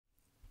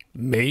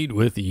Made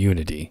with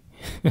Unity.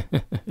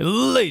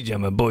 Ladies and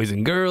gentlemen, boys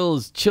and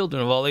girls,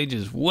 children of all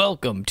ages,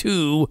 welcome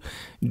to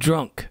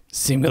Drunk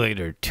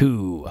Simulator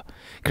 2,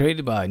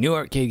 created by New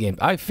Arcade Games.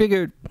 I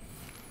figured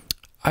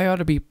I ought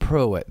to be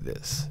pro at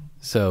this,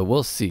 so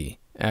we'll see.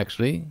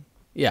 Actually,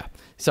 yeah,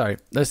 sorry.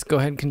 Let's go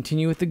ahead and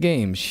continue with the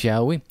game,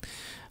 shall we?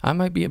 I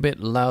might be a bit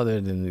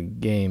louder than the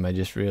game, I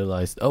just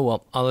realized. Oh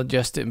well, I'll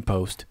adjust it in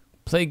post.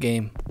 Play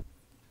game.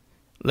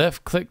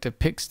 Left click to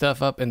pick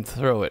stuff up and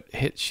throw it.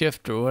 Hit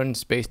shift or 1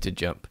 space to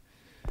jump.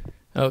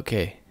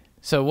 Okay.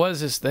 So what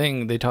is this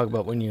thing they talk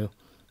about when you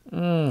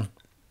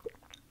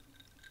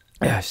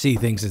see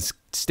things in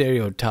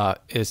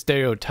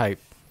stereotype?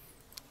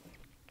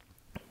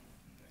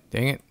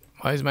 Dang it.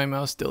 Why is my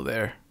mouse still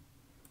there?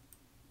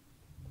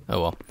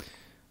 Oh well.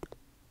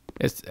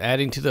 It's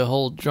adding to the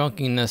whole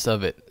drunkenness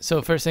of it.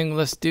 So first thing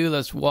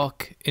let's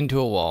walk into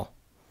a wall.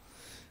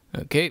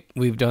 Okay,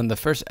 we've done the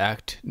first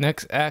act.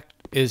 Next act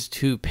is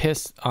to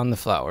piss on the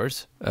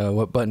flowers.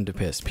 What button to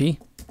piss? P?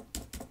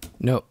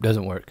 Nope,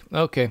 doesn't work.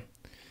 Okay.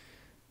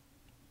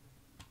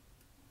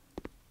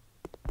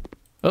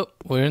 Oh,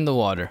 we're in the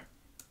water.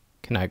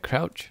 Can I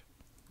crouch?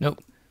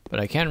 Nope, but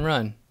I can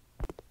run.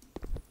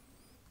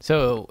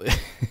 So,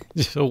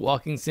 just a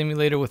walking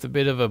simulator with a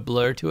bit of a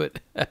blur to it.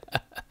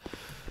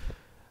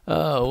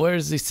 Oh,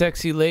 where's the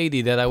sexy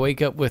lady that I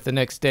wake up with the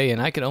next day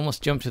and I can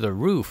almost jump to the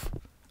roof?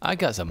 I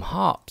got some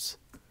hops.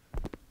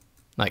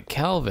 Like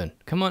Calvin.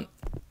 Come on.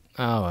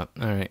 Oh,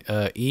 alright.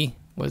 E,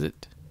 was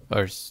it?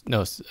 Or,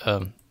 no,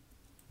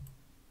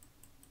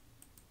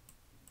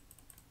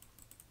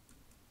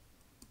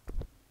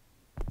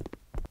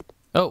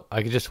 oh,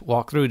 I could just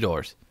walk through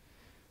doors.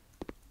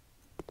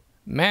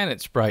 Man,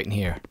 it's bright in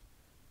here.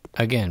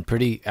 Again,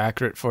 pretty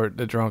accurate for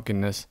the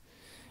drunkenness.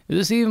 Is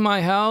this even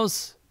my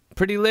house?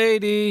 Pretty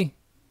lady.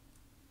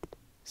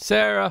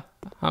 Sarah,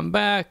 I'm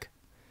back.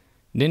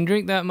 Didn't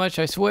drink that much,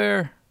 I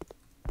swear.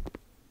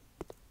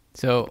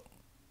 So,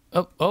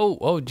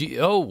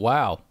 oh,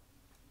 wow.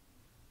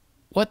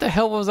 What the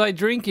hell was I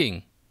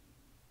drinking?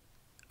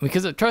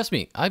 Because trust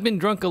me, I've been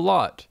drunk a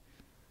lot.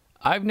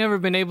 I've never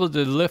been able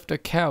to lift a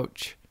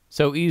couch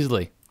so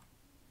easily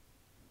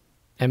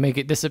and make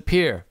it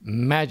disappear.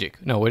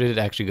 Magic. No, where did it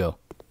actually go?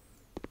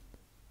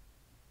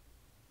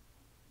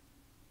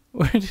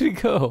 Where did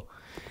it go?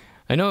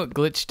 I know it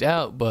glitched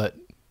out, but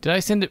did I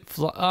send it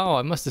oh,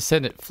 I must have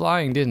sent it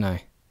flying, didn't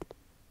I?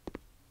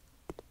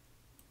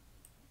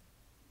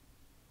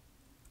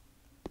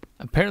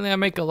 Apparently I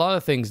make a lot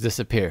of things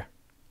disappear.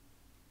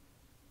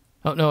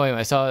 Oh, no, wait,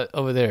 I saw it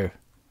over there.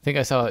 I think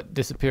I saw it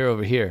disappear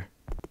over here.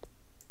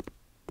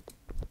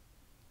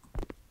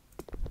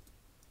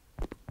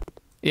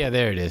 Yeah,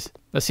 there it is.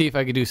 Let's see if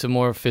I can do some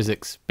more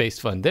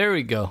physics-based fun. There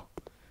we go.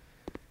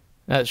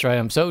 That's right,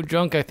 I'm so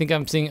drunk I think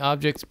I'm seeing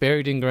objects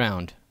buried in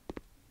ground.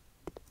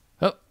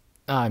 Oh,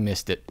 I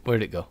missed it.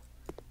 Where'd it go?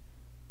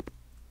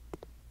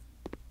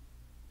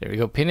 There we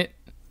go, pin it.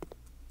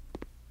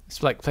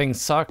 It's like playing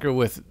soccer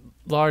with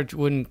large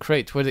wooden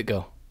crates. Where'd it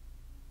go?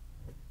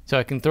 So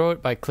I can throw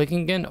it by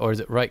clicking again, or is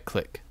it right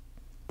click?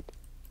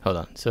 Hold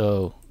on,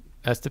 so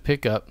that's to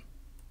pick up.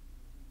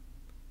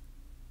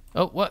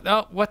 Oh, what?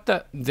 Oh, what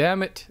the?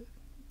 Damn it.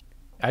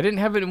 I didn't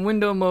have it in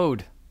window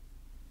mode.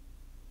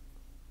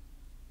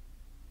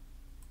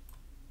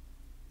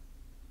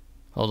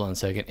 Hold on a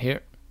second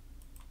here.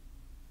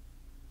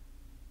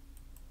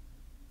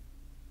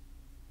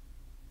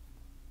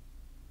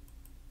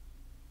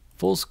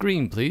 Full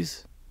screen,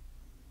 please.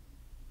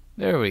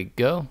 There we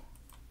go.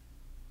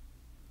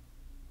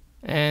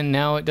 And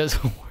now it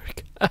doesn't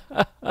work.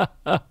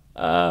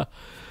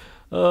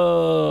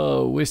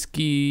 Oh,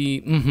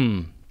 whiskey.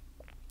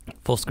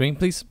 Full screen,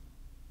 please.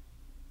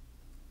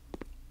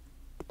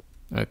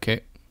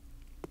 Okay.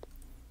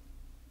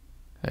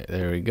 Right,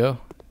 there we go.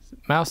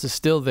 Mouse is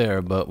still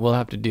there, but we'll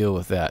have to deal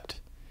with that.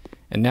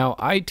 And now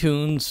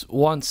iTunes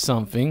wants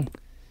something.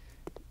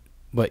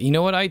 But you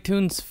know what,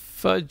 iTunes?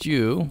 Fudge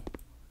you.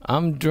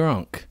 I'm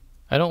drunk.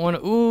 I don't want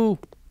to... Ooh.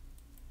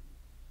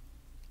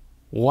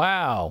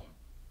 Wow.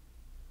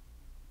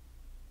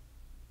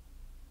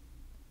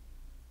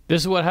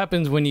 This is what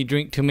happens when you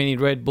drink too many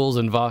Red Bulls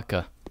and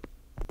vodka.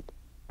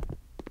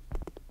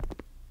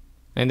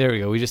 And there we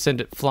go. We just sent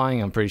it flying,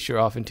 I'm pretty sure,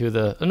 off into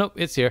the... Oh, nope,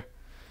 it's here.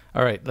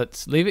 All right,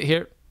 let's leave it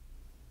here.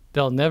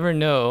 They'll never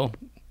know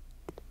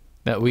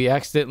that we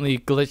accidentally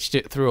glitched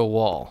it through a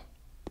wall.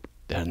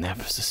 They'll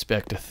never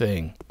suspect a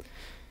thing.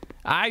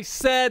 I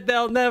said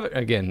they'll never...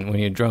 Again, when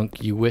you're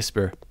drunk, you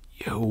whisper.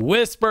 You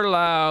whisper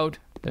loud.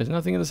 There's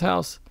nothing in this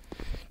house.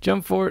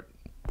 Jump for it.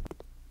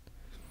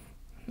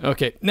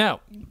 Okay,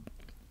 now...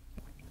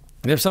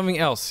 There's something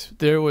else.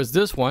 There was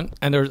this one,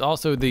 and there's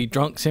also the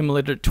Drunk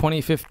Simulator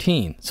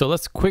 2015. So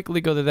let's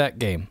quickly go to that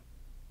game.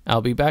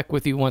 I'll be back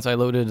with you once I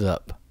load it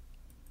up.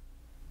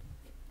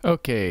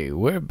 Okay,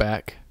 we're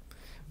back.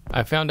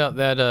 I found out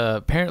that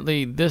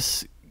apparently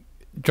this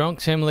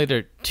Drunk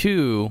Simulator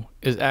 2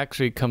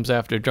 comes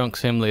after Drunk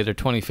Simulator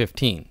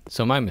 2015.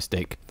 So my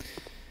mistake.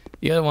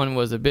 The other one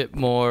was a bit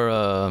more,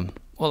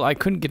 well, I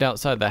couldn't get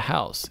outside the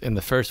house in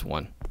the first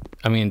one.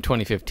 I mean,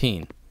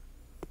 2015.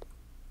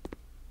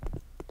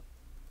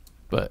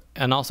 But,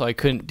 and also I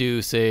couldn't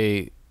do,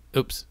 say,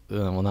 oops,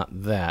 well,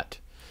 not that,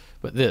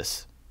 but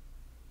this.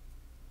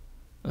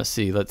 Let's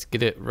see, let's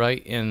get it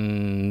right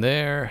in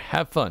there.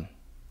 Have fun.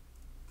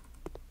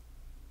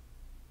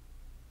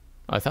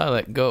 I thought I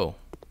let go.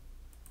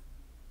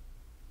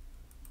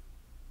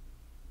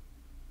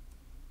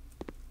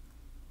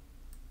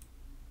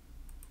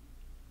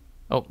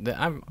 Oh,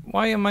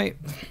 why am I...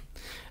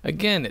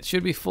 Again, it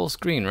should be full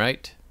screen,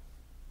 right?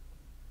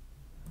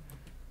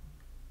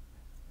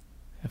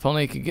 If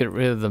only I could get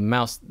rid of the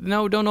mouse.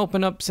 No, don't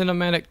open up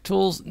cinematic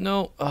tools.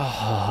 No.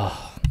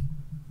 Oh.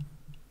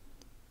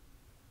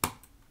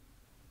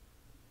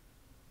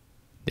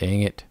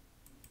 Dang it.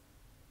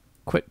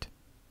 Quit.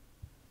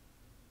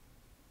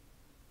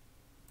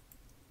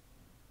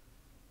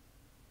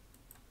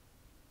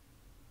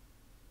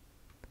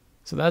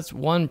 So that's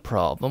one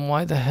problem.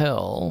 Why the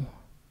hell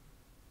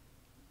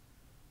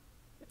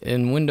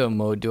in window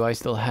mode do I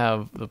still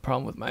have the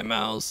problem with my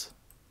mouse?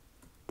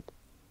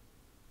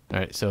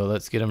 Alright, so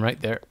let's get him right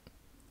there.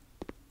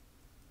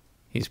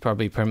 He's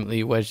probably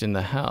permanently wedged in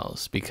the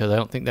house because I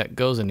don't think that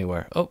goes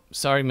anywhere. Oh,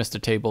 sorry,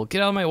 Mr. Table.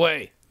 Get out of my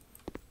way.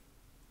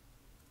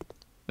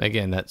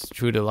 Again, that's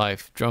true to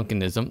life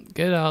drunkenism.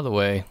 Get out of the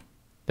way.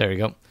 There we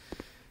go.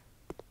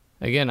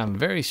 Again, I'm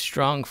very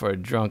strong for a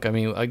drunk. I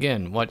mean,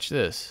 again, watch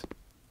this.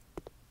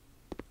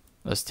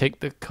 Let's take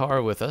the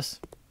car with us.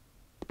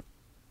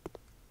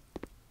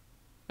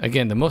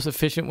 Again, the most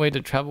efficient way to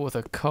travel with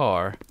a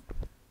car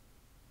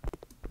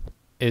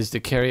is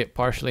to carry it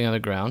partially on the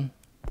ground.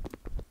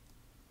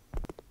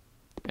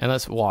 And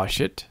let's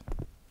wash it.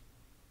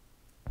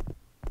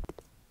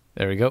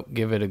 There we go.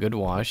 Give it a good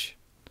wash.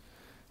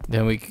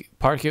 Then we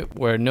park it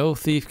where no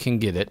thief can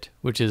get it,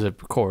 which is, of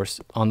course,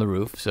 on the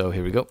roof. So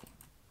here we go.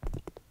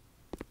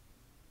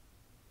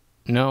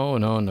 No,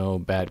 no, no.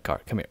 Bad car.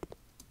 Come here.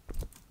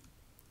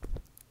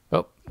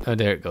 Oh,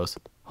 there it goes.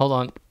 Hold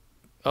on.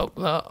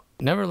 Oh,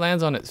 never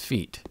lands on its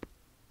feet.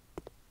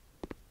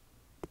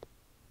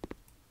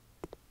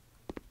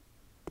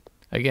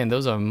 Again,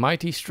 those are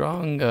mighty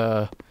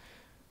strong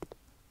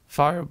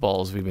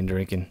fireballs we've been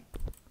drinking.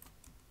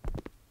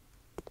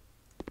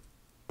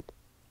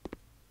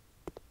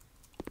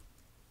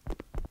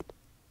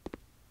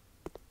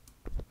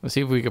 Let's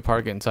see if we can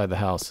park it inside the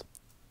house.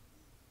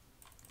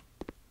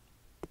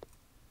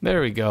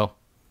 There we go.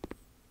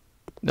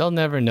 They'll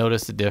never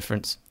notice the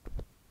difference.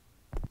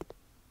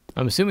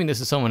 I'm assuming this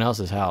is someone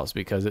else's house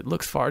because it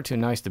looks far too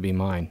nice to be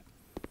mine.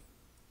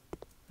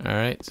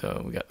 Alright,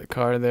 so we got the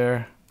car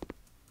there.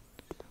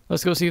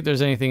 Let's go see if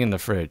there's anything in the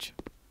fridge.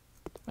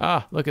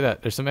 Ah, look at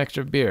that. There's some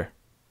extra beer.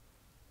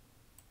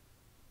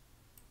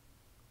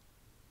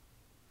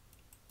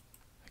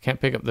 I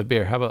can't pick up the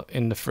beer. How about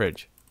in the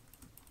fridge?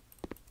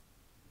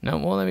 No,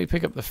 won't let me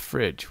pick up the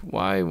fridge.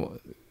 Why?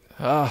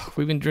 Ah,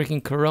 we've been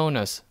drinking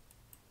Coronas.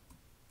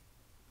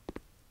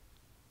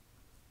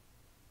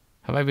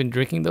 Have I been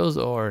drinking those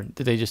or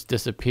did they just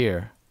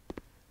disappear?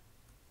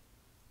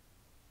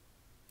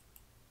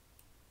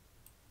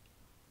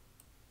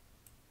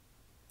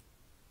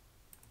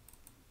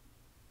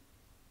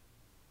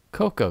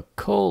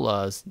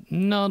 Coca-Cola's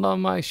not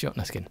on my show.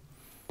 No, skin.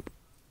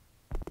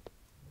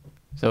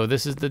 So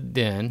this is the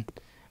den.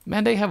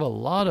 Man, they have a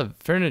lot of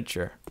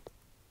furniture.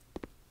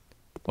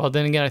 Well,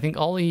 then again, I think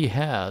all he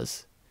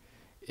has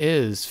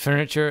is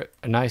furniture,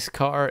 a nice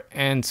car,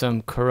 and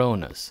some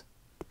Coronas.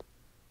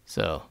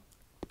 So,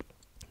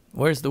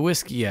 where's the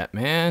whiskey at,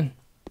 man?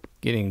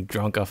 Getting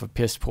drunk off of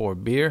piss poor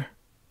beer.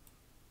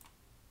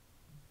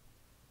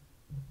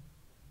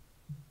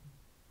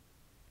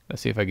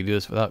 Let's see if I can do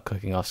this without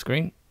clicking off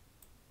screen.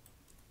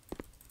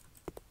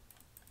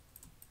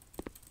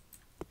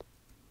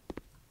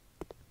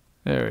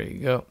 There we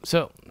go.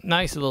 So,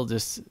 nice little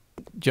just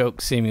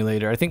joke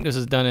simulator. I think this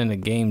is done in a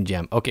game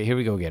jam. Okay, here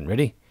we go again.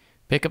 Ready?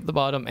 Pick up the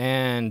bottom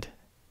and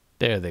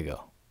there they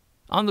go.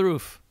 On the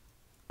roof.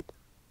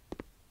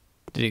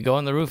 Did it go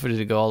on the roof or did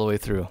it go all the way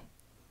through?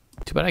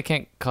 Too bad I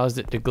can't cause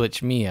it to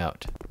glitch me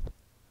out.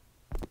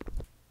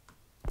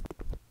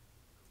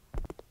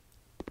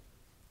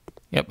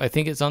 Yep, I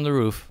think it's on the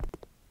roof.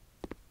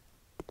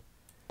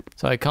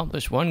 So I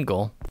accomplished one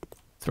goal.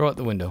 Throw out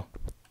the window.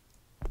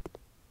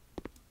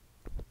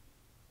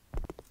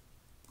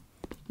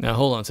 Now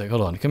hold on a sec,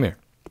 hold on, come here.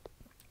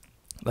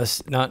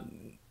 Let's not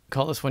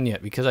call this one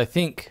yet because I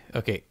think,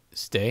 okay,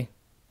 stay.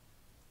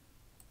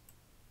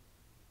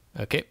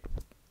 Okay.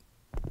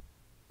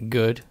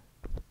 Good.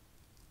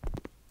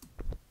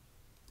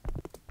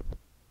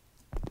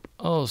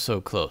 Oh, so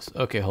close.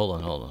 Okay,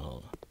 hold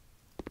on.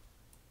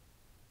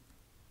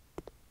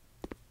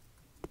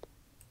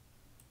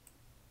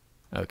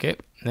 Okay,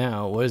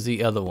 now where's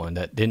the other one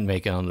that didn't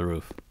make it on the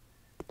roof?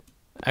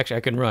 Actually,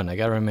 I can run, I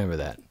gotta remember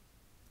that.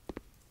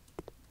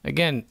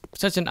 Again,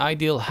 such an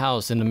ideal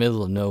house in the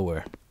middle of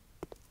nowhere.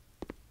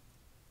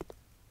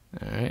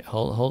 Alright,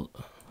 hold.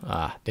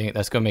 Ah, dang it,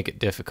 that's going to make it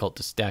difficult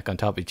to stack on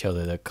top of each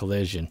other, the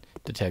collision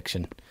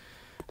detection.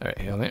 Alright,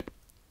 come here.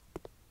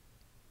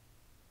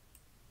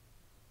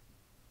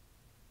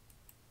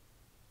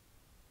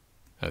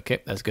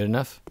 Okay, that's good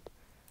enough.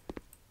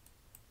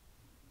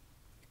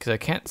 Because I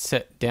can't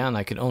set down,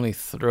 I can only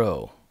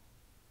throw.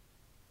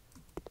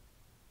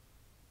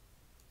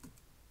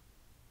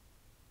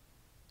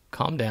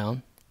 Calm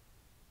down.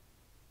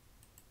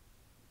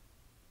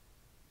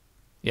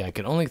 Yeah, I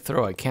can only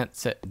throw, I can't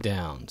set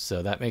down.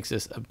 So that makes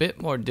this a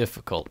bit more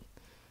difficult.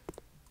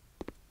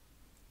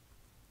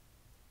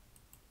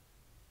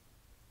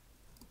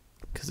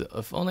 Because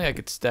if only I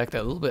could stack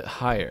that a little bit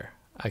higher,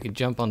 I could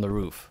jump on the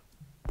roof.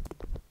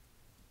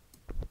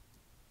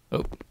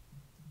 Oh,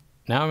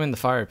 now I'm in the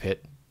fire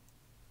pit.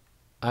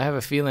 I have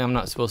a feeling I'm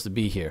not supposed to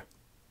be here.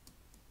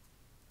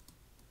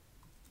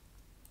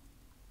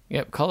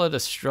 Yep, call it a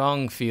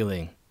strong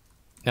feeling.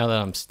 Now that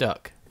I'm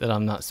stuck, that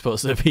I'm not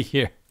supposed to be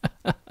here.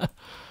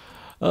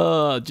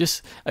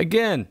 Just,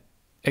 again,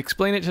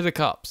 explain it to the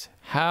cops.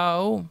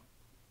 How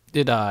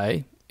did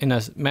I, in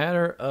a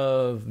matter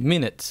of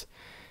minutes,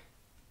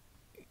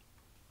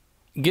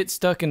 get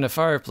stuck in the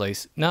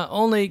fireplace? Not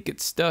only get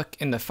stuck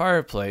in the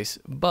fireplace,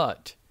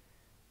 but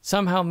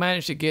somehow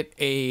manage to get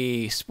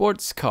a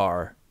sports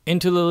car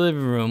into the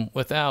living room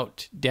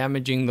without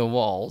damaging the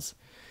walls,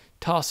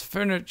 toss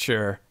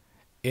furniture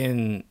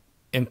in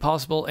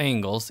impossible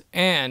angles,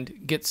 and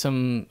get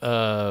some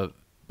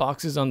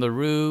boxes on the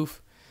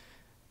roof.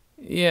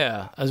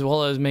 Yeah, as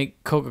well as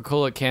make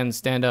Coca-Cola cans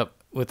stand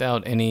up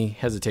without any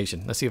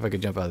hesitation. Let's see if I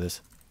can jump out of this.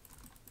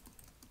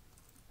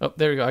 Oh,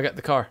 there we go. I got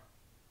the car.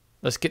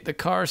 Let's get the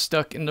car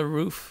stuck in the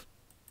roof.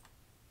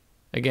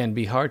 Again,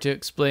 be hard to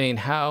explain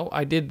how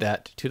I did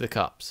that to the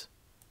cops.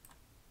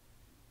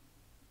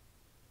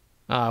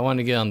 I wanted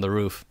to get on the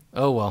roof.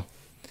 Oh well.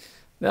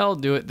 That'll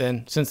do it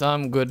then, since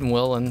I'm good and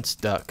well and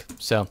stuck.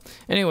 So,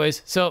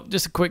 anyways, so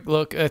just a quick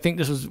look. I think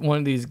this was one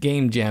of these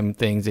game jam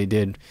things they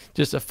did.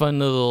 Just a fun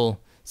little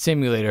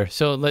simulator.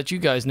 So, let you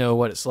guys know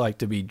what it's like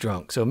to be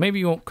drunk. So, maybe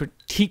you won't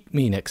critique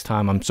me next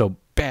time. I'm so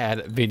bad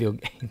at video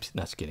games.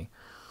 Not just kidding.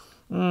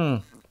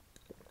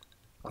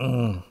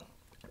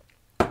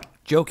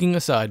 Joking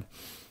aside,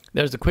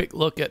 there's a quick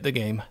look at the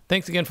game.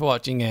 Thanks again for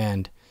watching,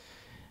 and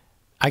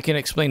I can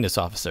explain this,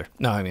 officer.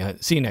 No, I mean,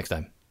 see you next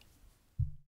time.